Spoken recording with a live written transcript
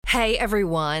Hey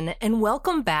everyone, and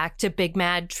welcome back to Big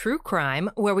Mad True Crime,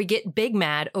 where we get big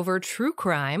mad over true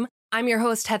crime. I'm your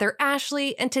host, Heather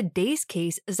Ashley, and today's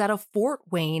case is out of Fort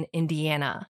Wayne,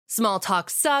 Indiana. Small talk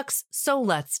sucks, so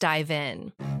let's dive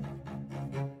in.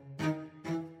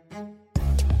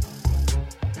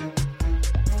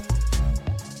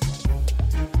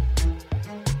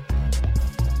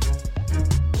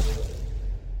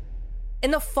 In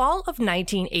the fall of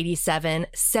 1987,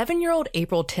 7-year-old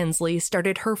April Tinsley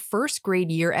started her first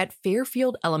grade year at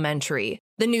Fairfield Elementary.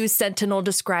 The News Sentinel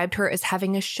described her as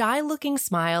having a shy-looking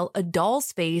smile, a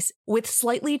doll's face, with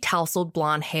slightly tousled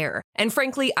blonde hair. And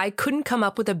frankly, I couldn't come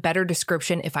up with a better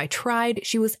description if I tried.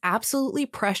 She was absolutely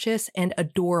precious and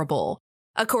adorable.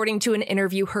 According to an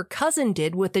interview her cousin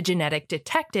did with the genetic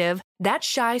detective, that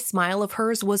shy smile of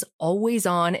hers was always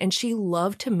on and she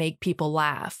loved to make people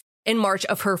laugh. In March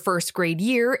of her first grade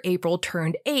year, April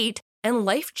turned 8, and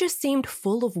life just seemed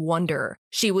full of wonder.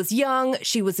 She was young,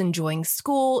 she was enjoying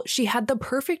school, she had the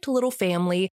perfect little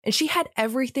family, and she had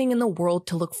everything in the world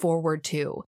to look forward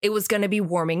to. It was going to be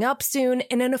warming up soon,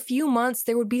 and in a few months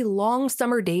there would be long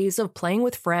summer days of playing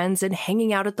with friends and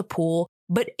hanging out at the pool,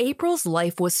 but April's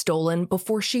life was stolen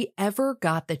before she ever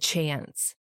got the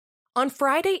chance. On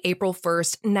Friday, April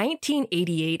 1st,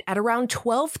 1988, at around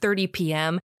 12:30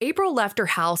 p.m., April left her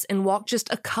house and walked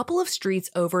just a couple of streets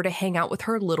over to hang out with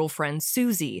her little friend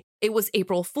Susie. It was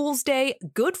April Fool's Day,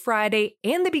 Good Friday,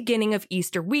 and the beginning of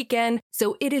Easter weekend,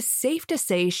 so it is safe to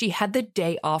say she had the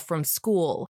day off from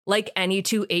school. Like any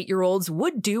two 8-year-olds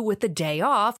would do with the day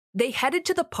off, they headed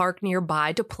to the park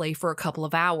nearby to play for a couple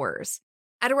of hours.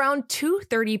 At around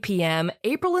 2:30 p.m.,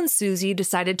 April and Susie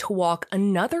decided to walk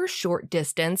another short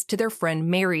distance to their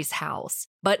friend Mary's house.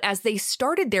 But as they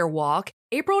started their walk,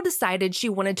 April decided she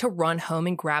wanted to run home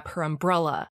and grab her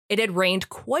umbrella. It had rained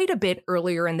quite a bit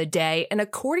earlier in the day, and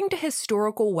according to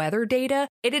historical weather data,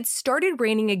 it had started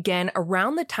raining again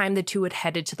around the time the two had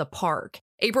headed to the park.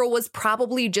 April was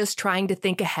probably just trying to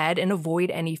think ahead and avoid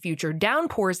any future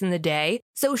downpours in the day,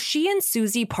 so she and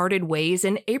Susie parted ways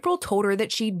and April told her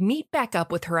that she'd meet back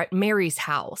up with her at Mary's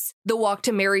house. The walk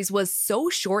to Mary's was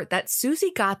so short that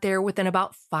Susie got there within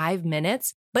about 5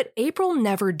 minutes, but April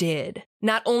never did.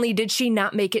 Not only did she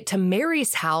not make it to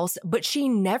Mary's house, but she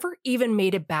never even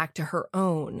made it back to her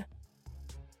own.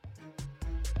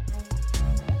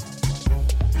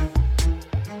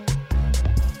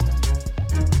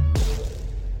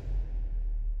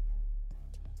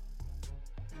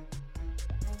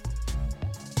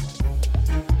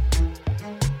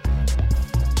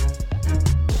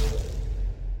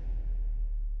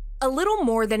 A little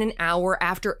more than an hour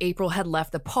after April had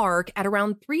left the park, at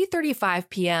around 3:35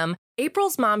 p.m.,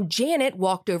 April's mom, Janet,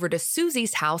 walked over to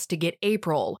Susie's house to get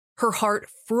April. Her heart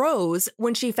froze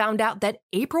when she found out that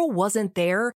April wasn't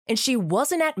there and she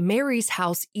wasn't at Mary's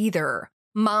house either.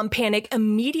 Mom panic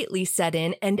immediately set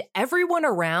in, and everyone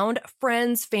around,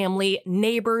 friends, family,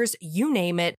 neighbors, you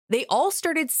name it, they all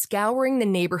started scouring the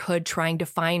neighborhood trying to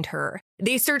find her.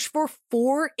 They searched for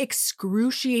 4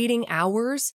 excruciating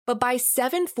hours, but by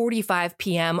 7:45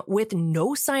 p.m., with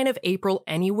no sign of April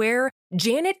anywhere,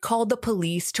 Janet called the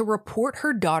police to report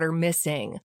her daughter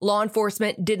missing. Law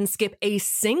enforcement didn't skip a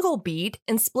single beat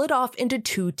and split off into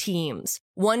 2 teams.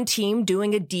 One team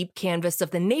doing a deep canvass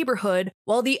of the neighborhood,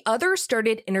 while the other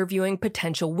started interviewing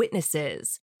potential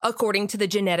witnesses. According to the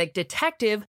genetic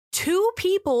detective, 2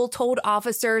 people told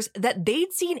officers that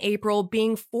they'd seen April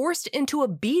being forced into a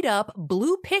beat-up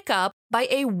blue pickup by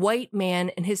a white man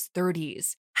in his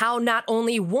 30s. How not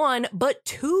only 1, but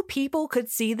 2 people could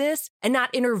see this and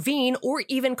not intervene or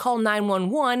even call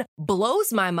 911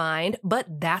 blows my mind,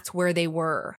 but that's where they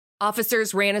were.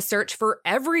 Officers ran a search for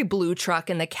every blue truck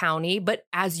in the county, but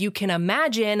as you can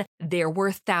imagine, there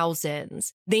were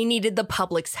thousands. They needed the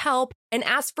public's help and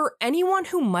asked for anyone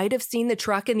who might have seen the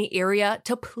truck in the area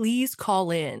to please call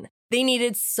in. They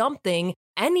needed something,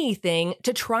 anything,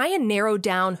 to try and narrow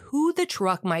down who the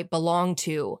truck might belong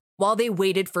to. While they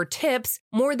waited for tips,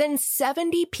 more than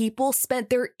 70 people spent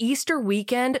their Easter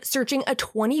weekend searching a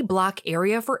 20-block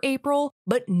area for April,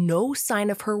 but no sign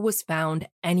of her was found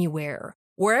anywhere.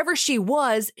 Wherever she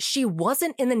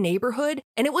wasn't in the neighborhood,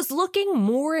 and it was looking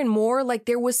more and more like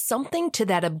there was something to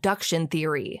that abduction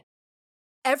theory.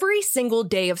 Every single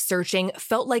day of searching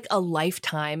felt like a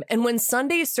lifetime, and when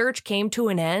Sunday's search came to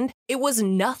an end, it was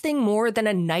nothing more than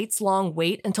a night's-long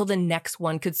wait until the next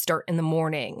one could start in the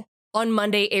morning. On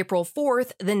Monday, April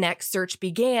 4th, the next search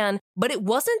began, but it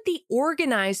wasn't the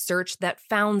organized search that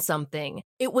found something.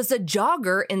 It was a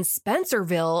jogger in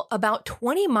Spencerville, about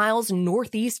 20 miles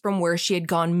northeast from where she had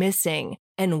gone missing.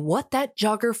 And what that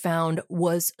jogger found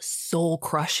was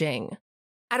soul-crushing.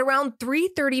 At around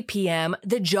 3:30 p.m.,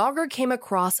 the jogger came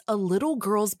across a little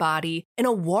girl's body in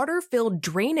a water-filled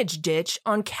drainage ditch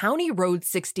on County Road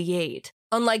 68.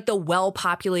 Unlike the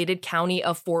well-populated county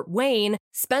of Fort Wayne,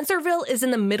 Spencerville is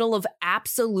in the middle of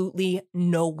absolutely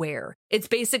nowhere. It's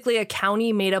basically a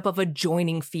county made up of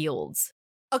adjoining fields.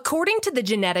 According to the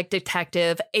genetic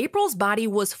detective, April's body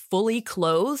was fully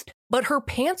clothed, but her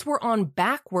pants were on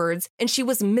backwards and she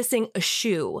was missing a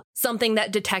shoe, something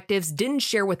that detectives didn't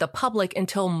share with the public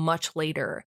until much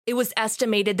later. It was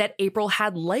estimated that April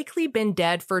had likely been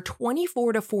dead for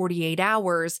 24 to 48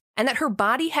 hours, and that her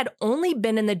body had only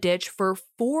been in the ditch for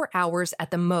 4 hours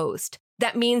at the most.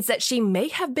 That means that she may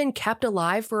have been kept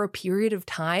alive for a period of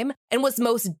time and was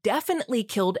most definitely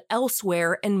killed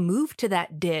elsewhere and moved to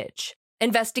that ditch.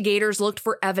 Investigators looked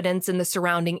for evidence in the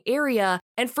surrounding area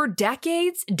and for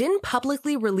decades didn't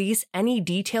publicly release any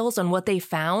details on what they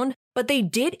found, but they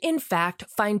did in fact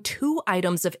find 2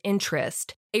 items of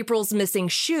interest. April's missing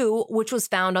shoe, which was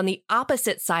found on the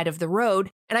opposite side of the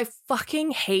road, and I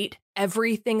fucking hate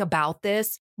everything about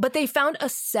this, but they found a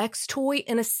sex toy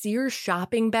in a Sears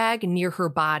shopping bag near her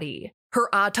body. Her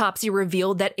autopsy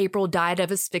revealed that April died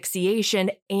of asphyxiation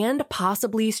and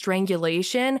possibly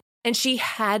strangulation, and she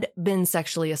had been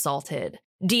sexually assaulted.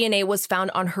 DNA was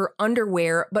found on her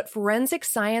underwear, but forensic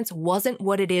science wasn't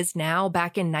what it is now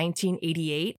back in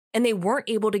 1988, and they weren't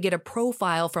able to get a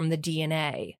profile from the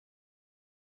DNA.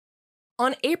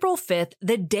 On April 5th,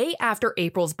 the day after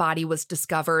April's body was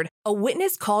discovered, a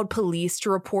witness called police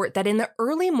to report that in the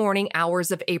early morning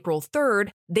hours of April 3rd,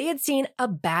 they had seen a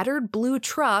battered blue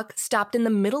truck stopped in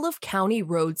the middle of County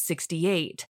Road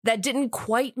 68. That didn't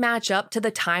quite match up to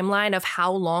the timeline of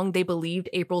how long they believed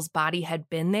April's body had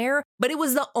been there, but it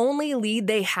was the only lead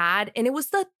they had, and it was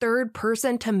the 3rd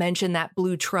person to mention that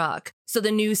blue truck. So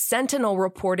the News Sentinel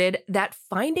reported that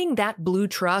finding that blue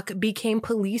truck became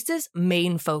police's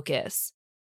main focus.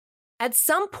 At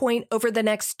some point over the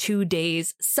next 2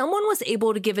 days, someone was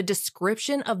able to give a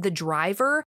description of the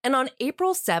driver, and on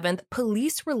April 7th,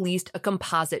 police released a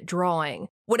composite drawing.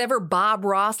 Whatever Bob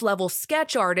Ross level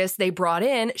sketch artist they brought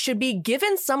in should be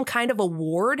given some kind of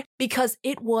award because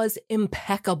it was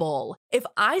impeccable. If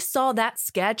I saw that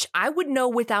sketch, I would know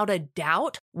without a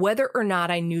doubt whether or not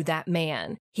I knew that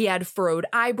man. He had furrowed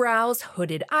eyebrows,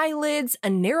 hooded eyelids, a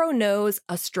narrow nose,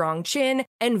 a strong chin,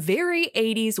 and very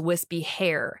 80s wispy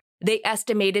hair. They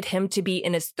estimated him to be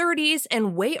in his 30s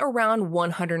and weigh around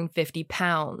 150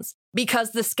 pounds.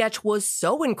 Because the sketch was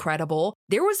so incredible,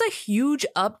 there was a huge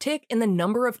uptick in the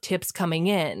number of tips coming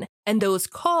in, and those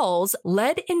calls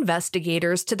led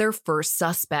investigators to their first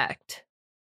suspect.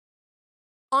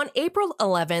 On April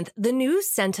 11th, the News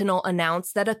Sentinel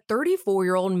announced that a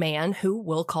 34-year-old man, who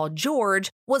we'll call George,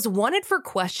 was wanted for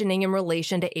questioning in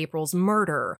relation to April's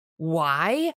murder.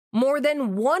 Why? More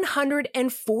than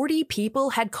 140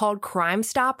 people had called Crime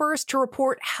Stoppers to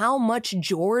report how much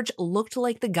George looked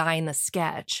like the guy in the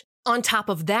sketch. On top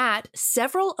of that,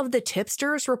 several of the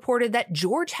tipsters reported that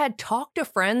George had talked to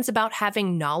friends about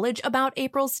having knowledge about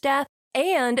April's death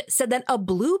and said that a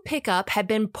blue pickup had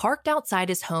been parked outside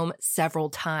his home several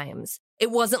times. It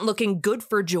wasn't looking good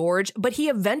for George, but he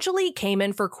eventually came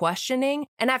in for questioning,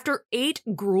 and after 8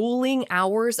 grueling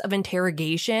hours of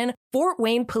interrogation, Fort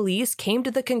Wayne police came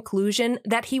to the conclusion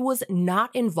that he was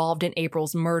not involved in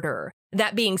April's murder.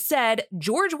 That being said,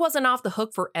 George wasn't off the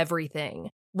hook for everything.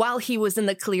 While he was in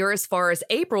the clear as far as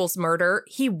April's murder,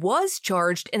 he was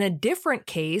charged in a different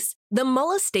case, the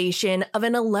molestation of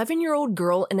an 11-year-old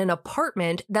girl in an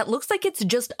apartment that looks like it's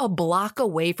just a block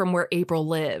away from where April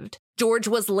lived. George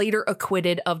was later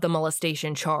acquitted of the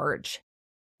molestation charge.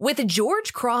 With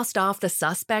George crossed off the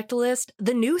suspect list,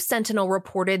 the News Sentinel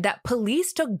reported that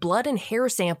police took blood and hair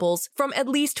samples from at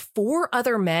least 4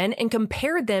 other men and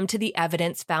compared them to the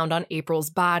evidence found on April's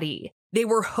body. They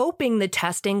were hoping the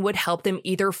testing would help them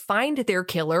either find their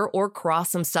killer or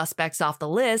cross some suspects off the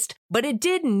list, but it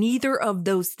did neither of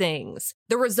those things.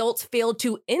 The results failed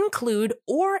to include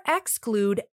or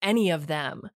exclude any of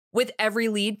them. With every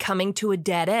lead coming to a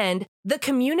dead end, the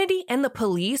community and the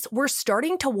police were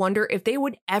starting to wonder if they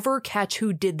would ever catch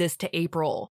who did this to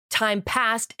April. Time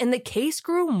passed and the case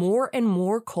grew more and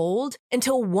more cold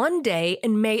until one day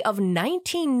in May of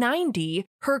 1990,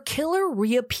 her killer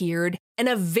reappeared in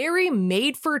a very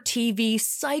made-for-TV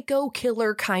psycho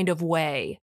killer kind of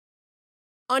way.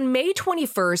 On May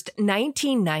 21st,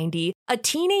 1990, a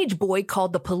teenage boy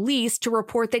called the police to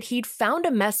report that he'd found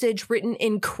a message written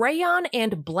in crayon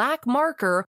and black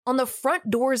marker on the front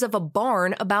doors of a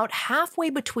barn about halfway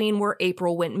between where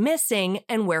April went missing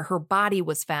and where her body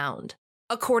was found.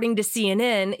 According to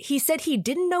CNN, he said he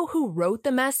didn't know who wrote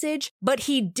the message, but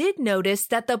he did notice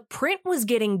that the print was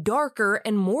getting darker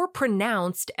and more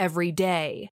pronounced every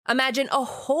day. Imagine a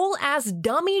whole-ass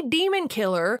dummy demon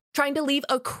killer trying to leave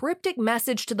a cryptic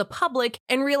message to the public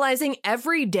and realizing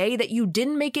every day that you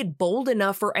didn't make it bold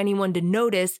enough for anyone to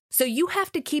notice, so you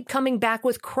have to keep coming back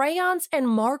with crayons and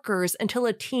markers until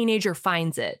a teenager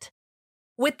finds it.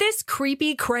 With this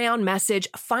creepy crayon message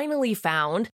finally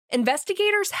found,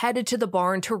 investigators headed to the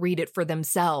barn to read it for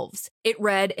themselves. It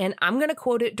read, and I'm going to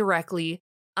quote it directly,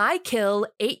 "I kill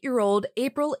 8-year-old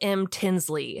April M.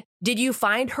 Tinsley. Did you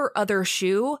find her other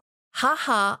shoe?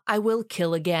 Haha, I will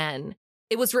kill again."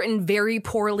 It was written very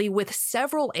poorly with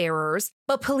several errors,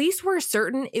 but police were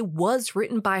certain it was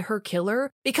written by her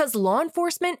killer because law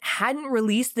enforcement hadn't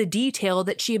released the detail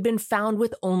that she had been found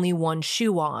with only one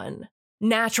shoe on.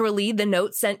 Naturally, the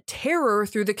note sent terror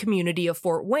through the community of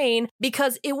Fort Wayne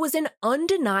because it was an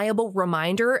undeniable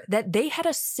reminder that they had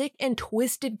a sick and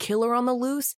twisted killer on the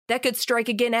loose that could strike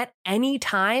again at any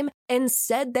time and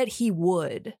said that he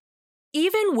would.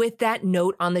 Even with that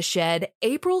note on the shed,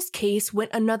 April's case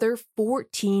went another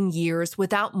 14 years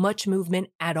without much movement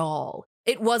at all.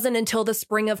 It wasn't until the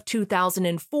spring of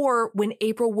 2004, when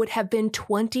April would have been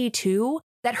 22,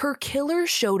 that her killer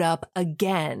showed up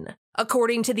again.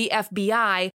 According to the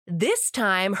FBI, this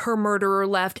time her murderer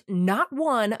left not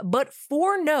one, but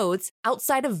 4 notes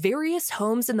outside of various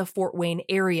homes in the Fort Wayne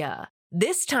area.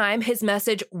 This time, his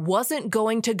message wasn't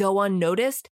going to go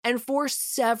unnoticed, and for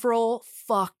several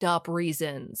fucked up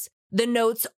reasons. The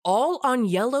notes, all on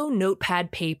yellow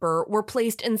notepad paper, were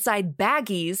placed inside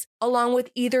baggies, along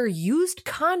with either used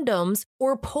condoms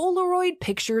or Polaroid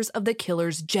pictures of the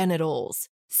killer's genitals.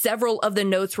 Several of the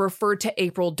notes referred to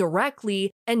April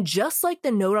directly, and just like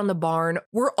the note on the barn,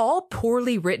 were all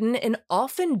poorly written and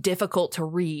often difficult to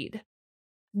read.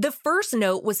 The first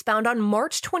note was found on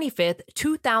March 25th,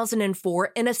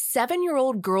 2004 in a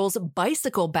 7-year-old girl's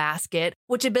bicycle basket,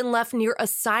 which had been left near a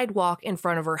sidewalk in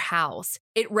front of her house.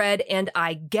 It read, and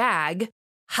I gag,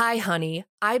 "Hi honey,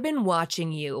 I've been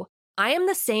watching you. I am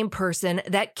the same person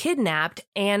that kidnapped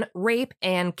and rape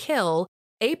and kill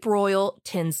April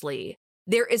Tinsley.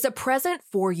 There is a present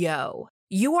for yo.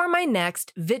 You are my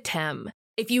next victim.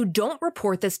 If you don't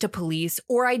report this to police,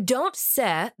 or I don't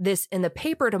say this in the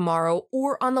paper tomorrow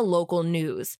or on the local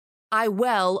news, I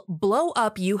will blow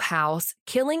up you house,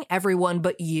 killing everyone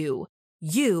but you.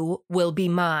 You will be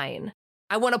mine."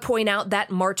 I want to point out that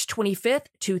March 25th,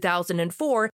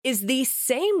 2004 is the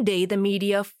same day the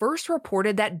media first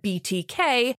reported that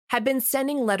BTK had been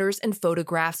sending letters and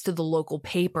photographs to the local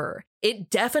paper. It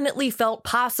definitely felt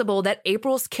possible that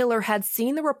April's killer had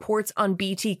seen the reports on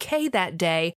BTK that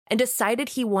day and decided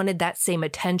he wanted that same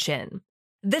attention.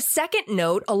 The second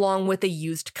note, along with a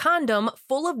used condom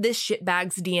full of this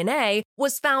shitbag's DNA,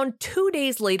 was found 2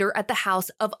 days later at the house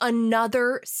of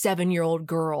another 7-year-old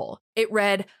girl. It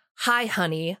read, "Hi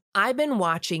honey, I've been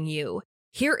watching you.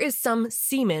 Here is some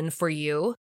semen for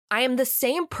you. I am the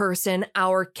same person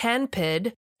our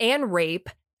canpid and rape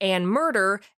and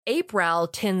murder April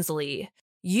Tinsley.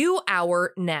 You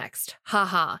our next,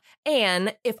 haha.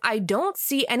 And if I don't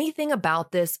see anything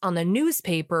about this on the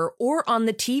newspaper or on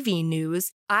the TV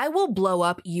news, I will blow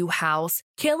up you house,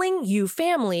 killing you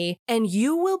family, and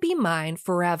you will be mine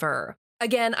forever."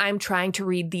 Again, I'm trying to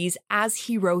read these as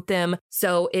he wrote them,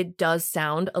 so it does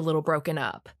sound a little broken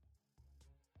up.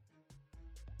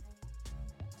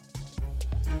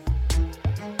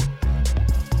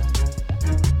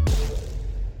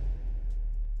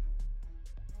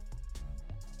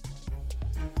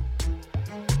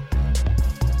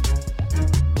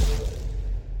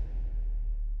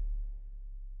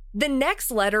 The next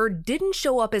letter didn't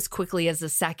show up as quickly as the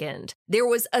second. There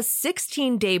was a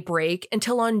 16-day break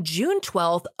until on June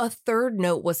 12th, a third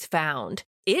note was found.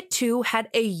 It too had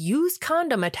a used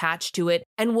condom attached to it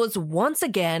and was once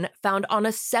again found on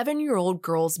a 7-year-old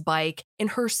girl's bike in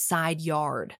her side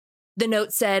yard. The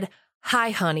note said, "Hi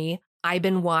honey, I've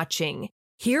been watching.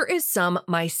 Here is some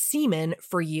my semen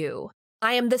for you.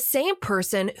 I am the same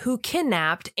person who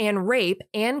kidnapped and rape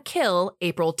and kill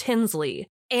April Tinsley.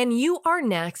 And you are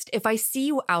next if I see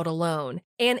you out alone.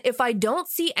 And if I don't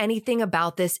see anything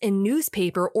about this in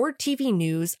newspaper or TV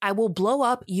news, I will blow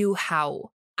up you how.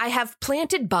 I have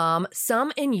planted bomb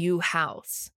some in you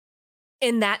house."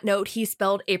 In that note, he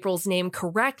spelled April's name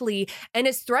correctly, and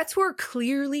his threats were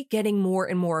clearly getting more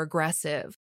and more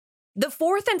aggressive. The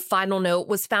fourth and final note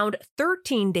was found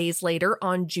 13 days later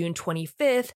on June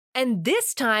 25th, and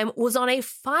this time was on a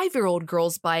 5-year-old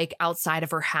girl's bike outside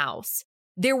of her house.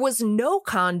 There was no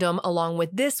condom along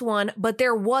with this one, but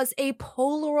there was a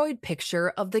Polaroid picture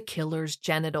of the killer's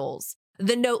genitals.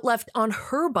 The note left on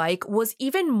her bike was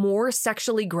even more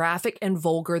sexually graphic and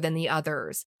vulgar than the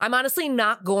others. I'm honestly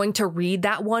not going to read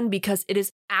that one because it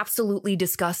is absolutely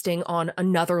disgusting on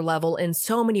another level in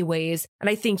so many ways, and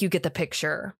I think you get the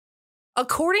picture.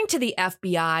 According to the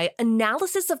FBI,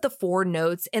 analysis of the 4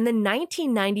 notes and the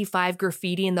 1995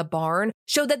 graffiti in the barn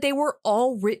showed that they were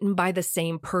all written by the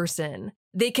same person.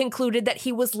 They concluded that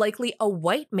he was likely a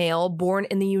white male born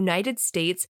in the United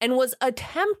States and was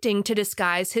attempting to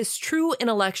disguise his true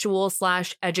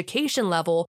intellectual/education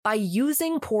level by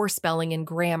using poor spelling and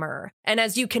grammar. And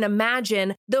as you can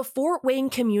imagine, the Fort Wayne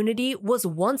community was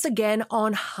once again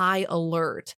on high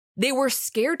alert. They were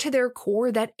scared to their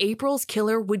core that April's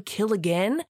killer would kill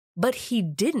again, but he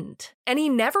didn't. And he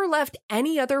never left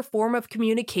any other form of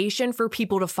communication for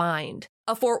people to find.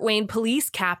 A Fort Wayne police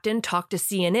captain talked to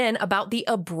CNN about the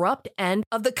abrupt end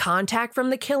of the contact from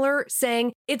the killer,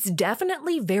 saying, "It's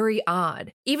definitely very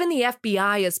odd. Even the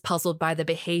FBI is puzzled by the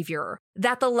behavior,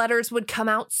 that the letters would come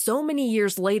out so many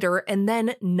years later and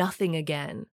then nothing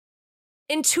again."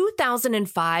 In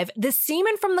 2005, the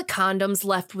semen from the condoms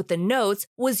left with the notes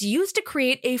was used to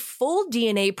create a full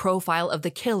DNA profile of the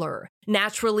killer.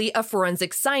 Naturally, a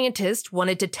forensic scientist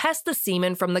wanted to test the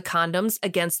semen from the condoms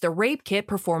against the rape kit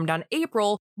performed on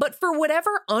April, but for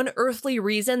whatever unearthly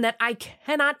reason that I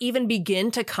cannot even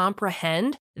begin to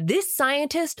comprehend, this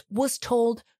scientist was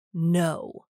told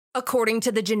no. According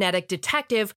to the genetic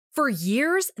detective, for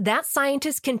years, that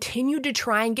scientist continued to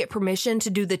try and get permission to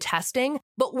do the testing,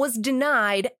 but was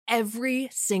denied every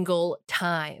single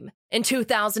time. In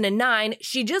 2009,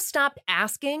 she just stopped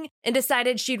asking and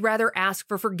decided she'd rather ask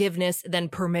for forgiveness than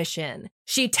permission.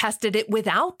 She tested it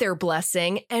without their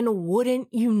blessing, and wouldn't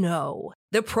you know,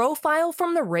 the profile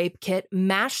from the rape kit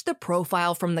matched the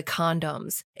profile from the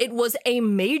condoms. It was a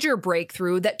major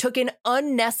breakthrough that took an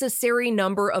unnecessary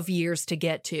number of years to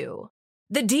get to.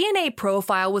 The DNA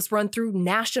profile was run through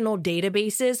national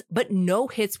databases, but no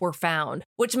hits were found,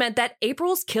 which meant that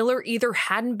April's killer either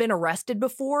hadn't been arrested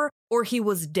before or he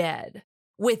was dead.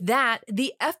 With that,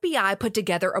 the FBI put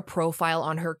together a profile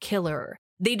on her killer.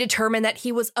 They determined that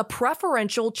he was a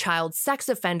preferential child sex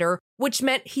offender, which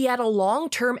meant he had a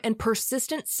long-term and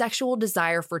persistent sexual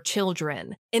desire for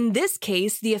children. In this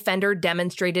case, the offender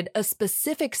demonstrated a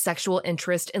specific sexual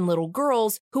interest in little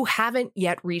girls who haven't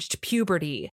yet reached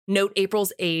puberty. Note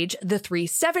April's age, the 3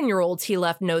 7-year-olds he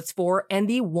left notes for, and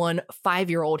the 1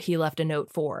 5-year-old he left a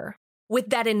note for. With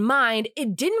that in mind,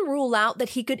 it didn't rule out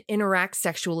that he could interact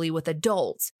sexually with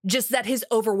adults, just that his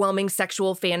overwhelming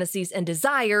sexual fantasies and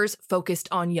desires focused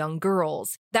on young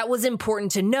girls. That was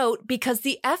important to note because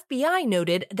the FBI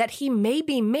noted that he may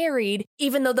be married,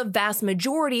 even though the vast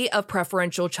majority of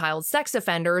preferential child sex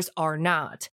offenders are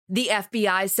not. The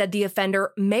FBI said the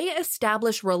offender may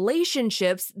establish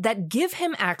relationships that give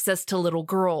him access to little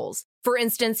girls. For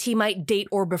instance, he might date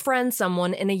or befriend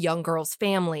someone in a young girl's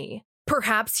family.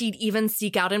 Perhaps he'd even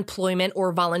seek out employment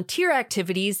or volunteer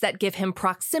activities that give him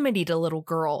proximity to little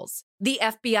girls. The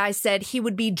FBI said he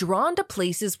would be drawn to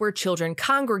places where children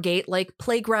congregate, like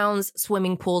playgrounds,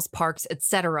 swimming pools, parks,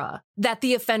 etc. That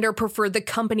the offender preferred the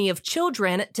company of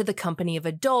children to the company of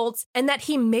adults, and that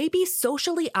he may be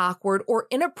socially awkward or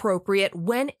inappropriate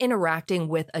when interacting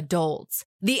with adults.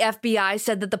 The FBI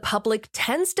said that the public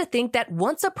tends to think that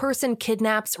once a person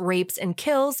kidnaps, rapes, and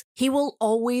kills, he will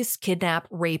always kidnap,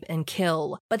 rape, and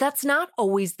kill. But that's not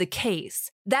always the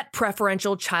case. That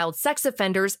preferential child sex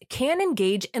offenders can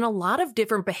engage in a lot of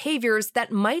different behaviors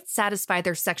that might satisfy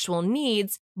their sexual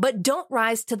needs, but don't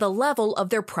rise to the level of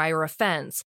their prior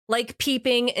offense, like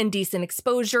peeping, indecent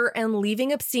exposure, and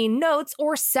leaving obscene notes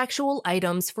or sexual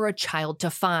items for a child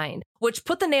to find, which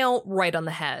put the nail right on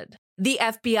the head. The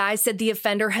FBI said the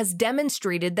offender has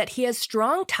demonstrated that he has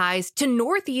strong ties to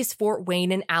Northeast Fort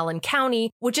Wayne and Allen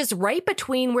County, which is right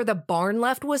between where the barn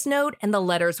left was note and the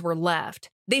letters were left.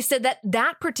 They said that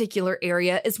that particular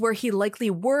area is where he likely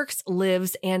works,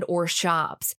 lives, and or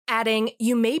shops, adding,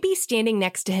 "You may be standing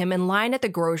next to him in line at the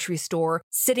grocery store,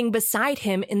 sitting beside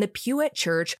him in the pew at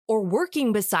church, or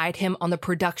working beside him on the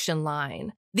production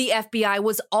line." The FBI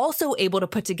was also able to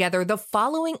put together the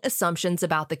following assumptions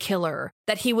about the killer: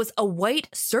 that he was a white,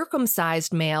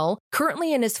 circumcised male,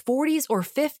 currently in his 40s or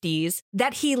 50s,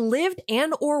 that he lived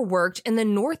and or worked in the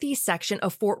northeast section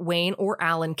of Fort Wayne or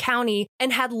Allen County,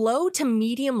 and had low to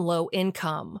medium-low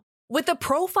income. With the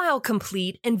profile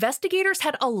complete, investigators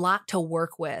had a lot to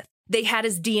work with. They had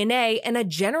his DNA and a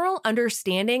general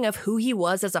understanding of who he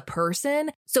was as a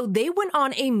person, so they went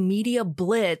on a media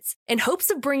blitz in hopes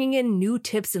of bringing in new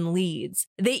tips and leads.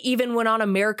 They even went on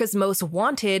America's Most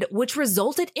Wanted, which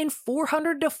resulted in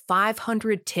 400 to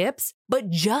 500 tips, but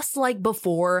just like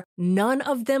before, none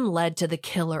of them led to the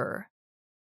killer.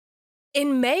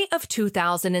 In May of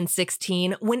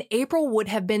 2016, when April would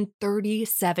have been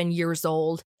 37 years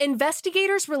old,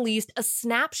 investigators released a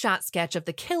snapshot sketch of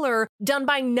the killer done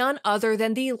by none other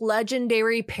than the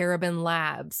legendary Paraben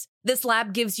Labs. This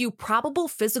lab gives you probable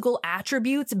physical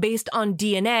attributes based on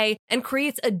DNA and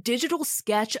creates a digital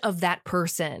sketch of that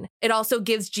person. It also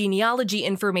gives genealogy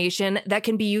information that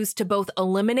can be used to both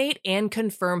eliminate and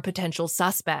confirm potential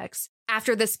suspects.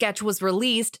 After the sketch was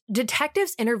released,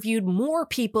 detectives interviewed more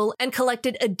people and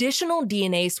collected additional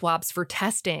DNA swabs for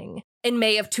testing. In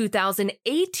May of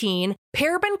 2018,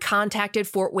 Paraben contacted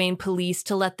Fort Wayne police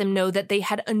to let them know that they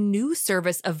had a new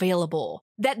service available,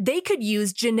 that they could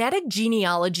use genetic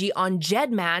genealogy on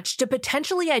GEDmatch to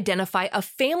potentially identify a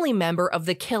family member of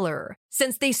the killer.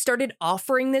 Since they started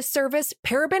offering this service,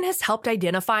 Paraben has helped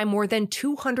identify more than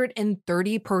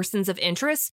 230 persons of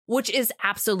interest, which is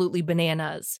absolutely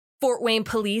bananas. Fort Wayne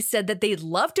police said that they'd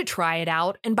love to try it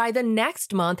out, and by the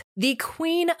next month, the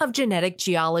queen of genetic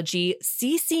geology,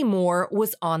 CeCe Moore,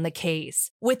 was on the case.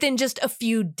 Within just a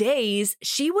few days,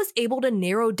 she was able to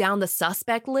narrow down the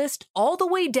suspect list all the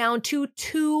way down to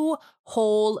 2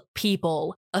 whole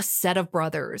people, a set of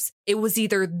brothers. It was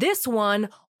either this one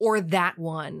or that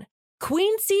one.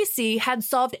 Queen CeCe had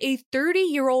solved a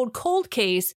 30-year-old cold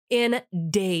case in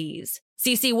days.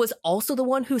 CeCe was also the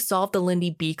one who solved the Lindy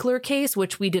Beekler case,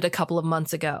 which we did a couple of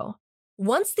months ago.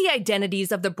 Once the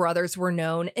identities of the brothers were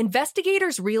known,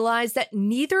 investigators realized that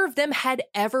neither of them had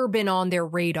ever been on their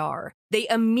radar. They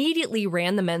immediately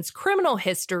ran the men's criminal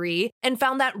history and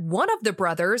found that one of the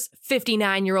brothers,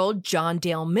 59-year-old John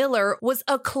Dale Miller, was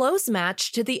a close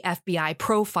match to the FBI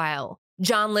profile.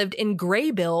 John lived in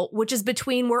Graybill, which is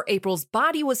between where April's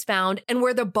body was found and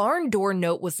where the barn door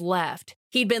note was left.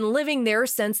 He'd been living there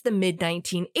since the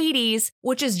mid-1980s,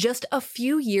 which is just a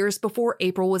few years before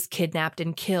April was kidnapped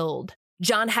and killed.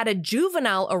 John had a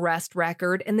juvenile arrest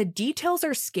record, and the details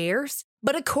are scarce,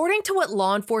 but according to what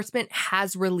law enforcement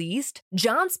has released,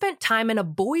 John spent time in a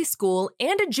boys' school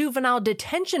and a juvenile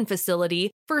detention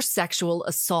facility for sexual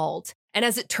assault. And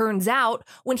as it turns out,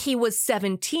 when he was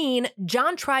 17,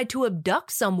 John tried to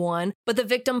abduct someone, but the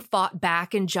victim fought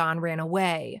back and John ran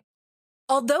away.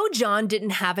 Although John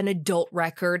didn't have an adult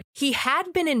record, he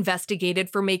had been investigated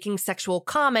for making sexual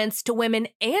comments to women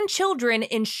and children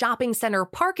in shopping center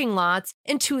parking lots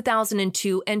in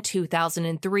 2002 and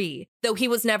 2003, though he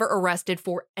was never arrested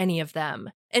for any of them.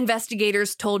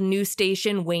 Investigators told news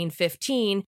station Wayne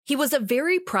 15, he was a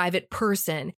very private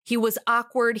person. He was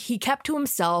awkward, he kept to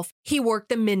himself, he worked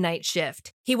the midnight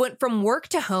shift. He went from work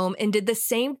to home and did the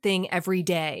same thing every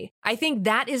day. I think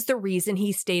that is the reason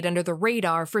he stayed under the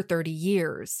radar for 30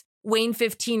 years. Wayne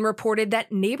 15 reported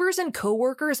that neighbors and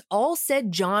coworkers all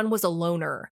said John was a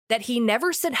loner, that he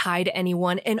never said hi to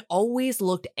anyone and always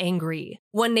looked angry.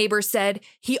 One neighbor said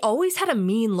he always had a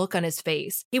mean look on his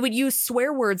face. He would use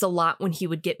swear words a lot when he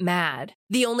would get mad.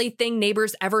 The only thing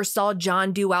neighbors ever saw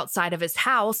John do outside of his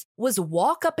house was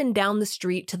walk up and down the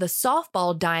street to the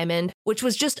softball diamond, which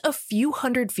was just a few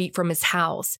hundred feet from his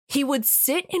house. He would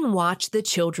sit and watch the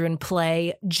children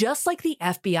play, just like the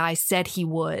FBI said he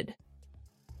would.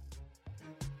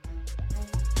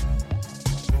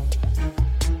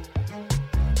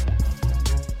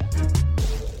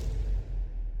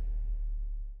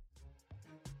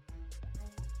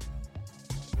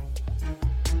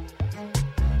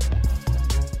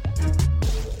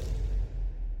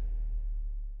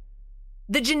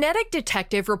 The genetic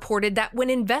detective reported that when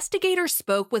investigators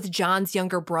spoke with John's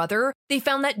younger brother, they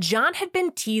found that John had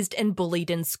been teased and bullied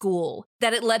in school,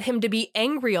 that it led him to be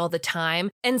angry all the time,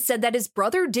 and said that his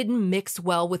brother didn't mix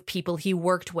well with people he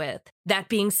worked with. That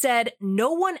being said,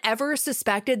 no one ever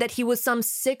suspected that he was some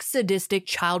sick, sadistic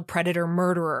child predator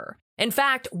murderer. In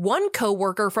fact, one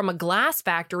coworker from a glass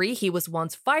factory he was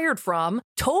once fired from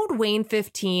told Wayne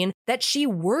 15 that she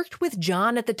worked with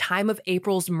John at the time of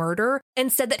April's murder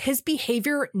and said that his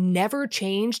behavior never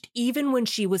changed even when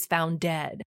she was found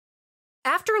dead.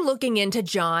 After looking into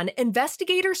John,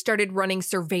 investigators started running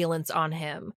surveillance on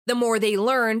him. The more they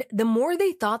learned, the more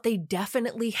they thought they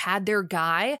definitely had their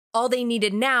guy. All they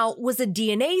needed now was a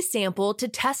DNA sample to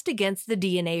test against the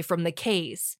DNA from the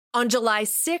case. On July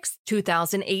 6,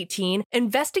 2018,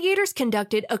 investigators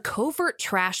conducted a covert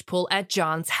trash pull at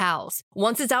John's house.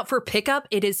 Once it's out for pickup,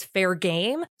 it is fair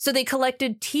game, so they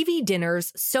collected TV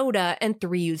dinners, soda, and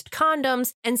 3 used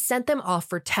condoms and sent them off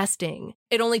for testing.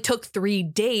 It only took 3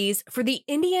 days for the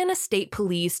Indiana State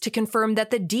Police to confirm that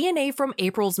the DNA from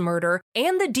April's murder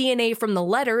and the DNA from the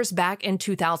letters back in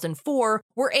 2004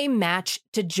 were a match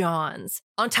to John's.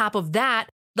 On top of that,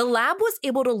 the lab was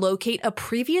able to locate a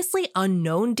previously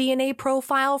unknown DNA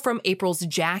profile from April's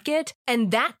jacket,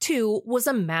 and that too was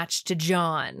a match to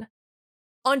John.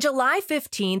 On July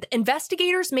 15th,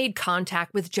 investigators made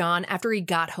contact with John after he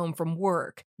got home from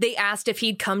work. They asked if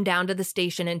he'd come down to the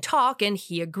station and talk, and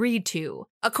he agreed to.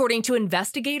 According to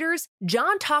investigators,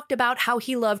 John talked about how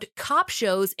he loved cop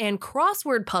shows and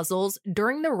crossword puzzles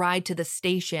during the ride to the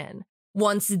station.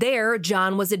 Once there,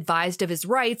 John was advised of his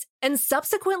rights and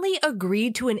subsequently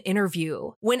agreed to an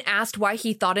interview. When asked why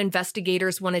he thought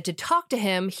investigators wanted to talk to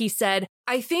him, he said,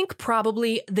 "I think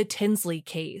probably the Tinsley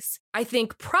case. I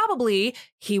think probably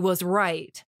he was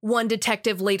right." One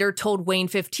detective later told Wayne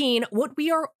 15 what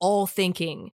we are all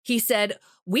thinking. He said,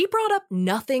 "We brought up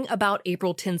nothing about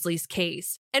April Tinsley's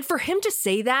case. And for him to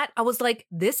say that, I was like,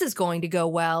 this is going to go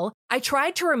well. I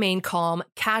tried to remain calm,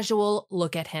 casual,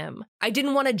 look at him. I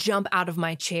didn't want to jump out of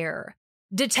my chair."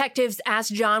 Detectives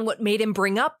asked John what made him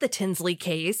bring up the Tinsley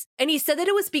case, and he said that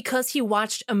it was because he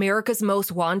watched America's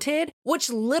Most Wanted, which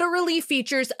literally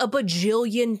features a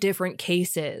bajillion different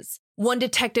cases. One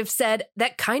detective said,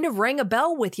 "That kind of rang a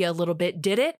bell with you a little bit,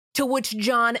 did it?" To which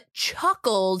John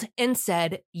chuckled and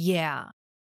said, "Yeah."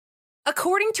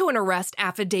 According to an arrest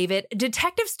affidavit,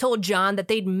 detectives told John that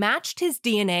they'd matched his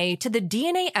DNA to the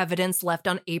DNA evidence left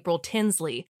on April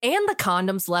Tinsley and the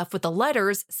condoms left with the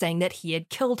letters saying that he had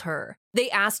killed her. They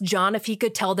asked John if he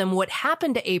could tell them what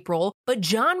happened to April, but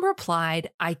John replied,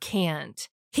 "I can't."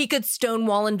 He could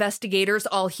stonewall investigators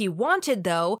all he wanted,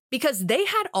 though, because they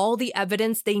had all the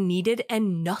evidence they needed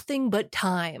and nothing but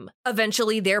time.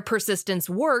 Eventually, their persistence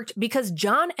worked because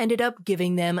John ended up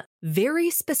giving them very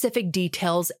specific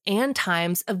details and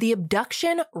times of the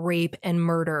abduction, rape, and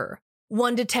murder.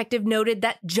 One detective noted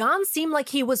that John seemed like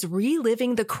he was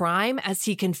reliving the crime as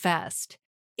he confessed.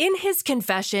 In his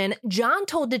confession, John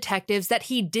told detectives that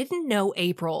he didn't know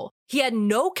April. He had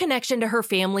no connection to her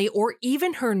family or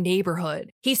even her neighborhood.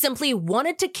 He simply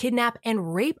wanted to kidnap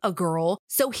and rape a girl,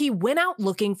 so he went out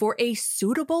looking for a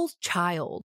suitable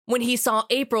child. When he saw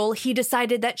April, he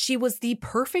decided that she was the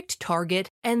perfect target,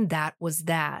 and that was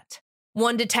that.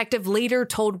 One detective later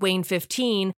told Wayne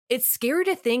 15, "It's scary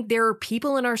to think there are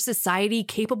people in our society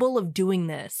capable of doing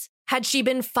this. Had she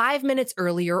been 5 minutes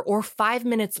earlier or 5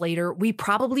 minutes later, we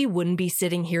probably wouldn't be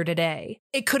sitting here today.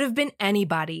 It could have been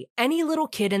anybody, any little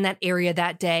kid in that area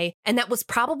that day, and that was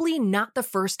probably not the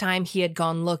first time he had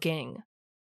gone looking."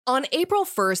 On April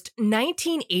 1st,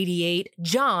 1988,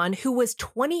 John, who was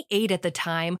 28 at the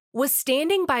time, was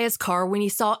standing by his car when he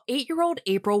saw 8-year-old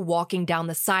April walking down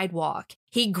the sidewalk.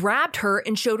 He grabbed her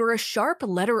and showed her a sharp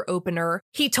letter opener.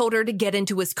 He told her to get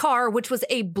into his car, which was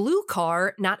a blue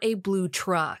car, not a blue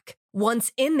truck.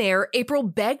 Once in there, April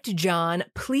begged John,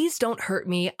 "Please don't hurt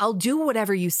me. I'll do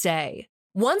whatever you say."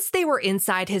 Once they were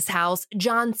inside his house,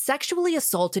 John sexually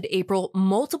assaulted April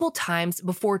multiple times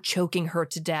before choking her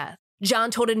to death.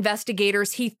 John told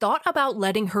investigators he thought about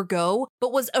letting her go,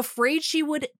 but was afraid she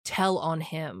would tell on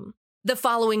him. The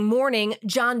following morning,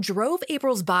 John drove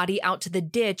April's body out to the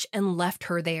ditch and left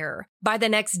her there. By the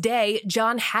next day,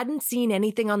 John hadn't seen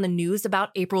anything on the news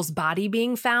about April's body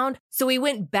being found, so he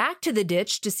went back to the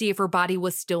ditch to see if her body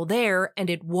was still there, and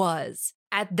it was.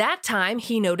 At that time,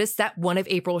 he noticed that one of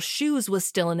April's shoes was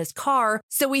still in his car,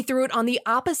 so he threw it on the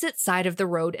opposite side of the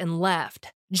road and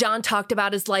left. John talked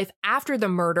about his life after the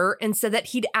murder and said that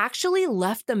he'd actually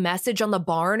left the message on the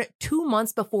barn 2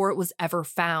 months before it was ever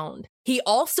found. He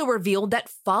also revealed that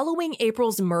following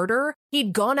April's murder,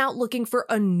 he'd gone out looking for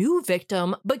a new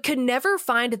victim but could never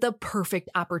find the perfect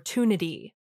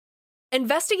opportunity.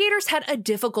 Investigators had a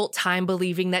difficult time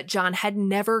believing that John had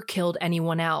never killed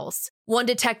anyone else. One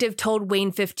detective told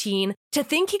Wayne 15, "To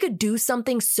think he could do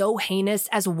something so heinous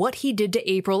as what he did to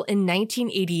April in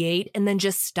 1988 and then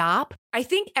just stop? I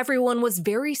think everyone was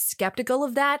very skeptical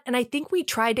of that, and I think we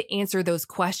tried to answer those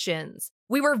questions.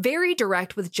 We were very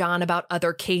direct with John about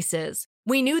other cases.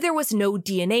 We knew there was no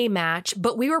DNA match,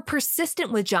 but we were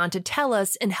persistent with John to tell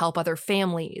us and help other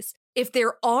families. If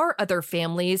there are other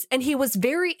families, and he was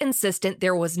very insistent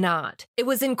there was not. It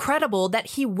was incredible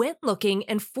that he went looking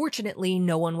and fortunately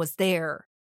no one was there."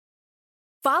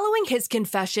 Following his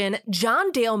confession,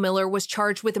 John Dale Miller was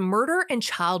charged with murder and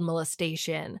child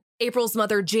molestation. April's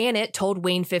mother, Janet, told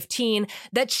Wayne 15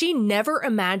 that she never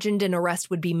imagined an arrest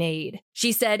would be made.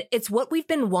 She said, "It's what we've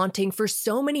been wanting for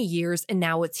so many years and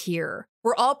now it's here.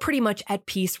 We're all pretty much at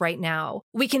peace right now.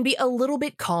 We can be a little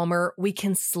bit calmer. We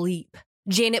can sleep."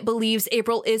 Janet believes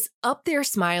April is up there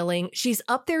smiling. She's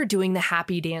up there doing the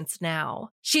happy dance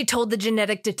now. She told the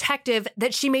genetic detective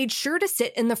that she made sure to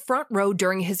sit in the front row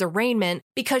during his arraignment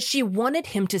because she wanted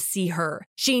him to see her.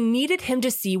 She needed him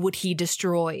to see what he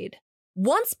destroyed.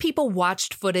 Once people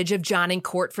watched footage of John in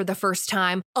court for the first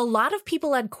time, a lot of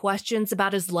people had questions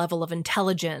about his level of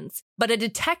intelligence. But a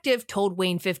detective told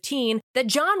Wayne 15 that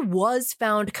John was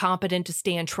found competent to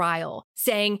stand trial,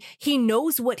 saying he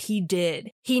knows what he did.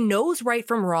 He knows right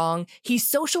from wrong, he's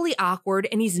socially awkward,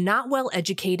 and he's not well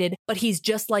educated, but he's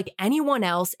just like anyone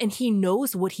else and he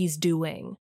knows what he's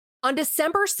doing. On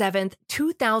December 7th,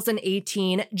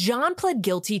 2018, John pled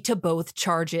guilty to both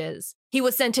charges. He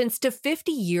was sentenced to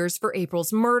 50 years for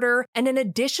April's murder and an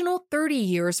additional 30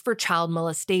 years for child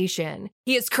molestation.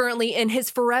 He is currently in his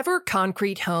forever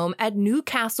concrete home at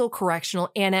Newcastle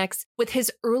Correctional Annex with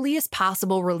his earliest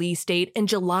possible release date in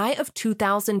July of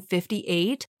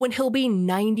 2058, when he'll be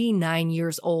 99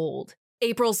 years old.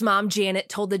 April's mom, Janet,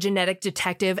 told the genetic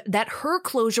detective that her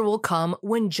closure will come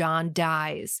when John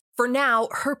dies. For now,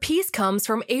 her peace comes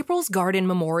from April's Garden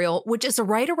Memorial, which is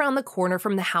right around the corner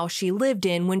from the house she lived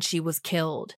in when she was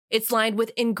killed. It's lined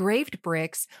with engraved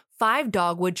bricks, 5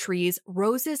 dogwood trees,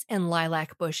 roses, and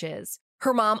lilac bushes.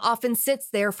 Her mom often sits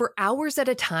there for hours at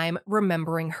a time,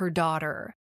 remembering her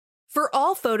daughter. For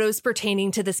all photos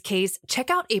pertaining to this case,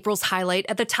 check out April's highlight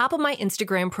at the top of my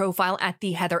Instagram profile at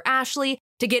 @TheHeatherAshley.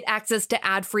 To get access to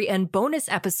ad-free and bonus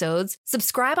episodes,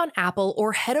 subscribe on Apple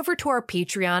or head over to our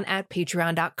Patreon at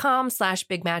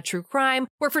patreon.com/BigMadTrueCrime,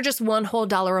 where for just $1 whole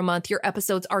a month, your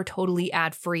episodes are totally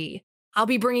ad-free. I'll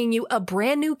be bringing you a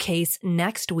brand new case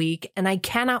next week, and I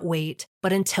cannot wait.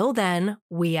 But until then,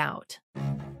 we out.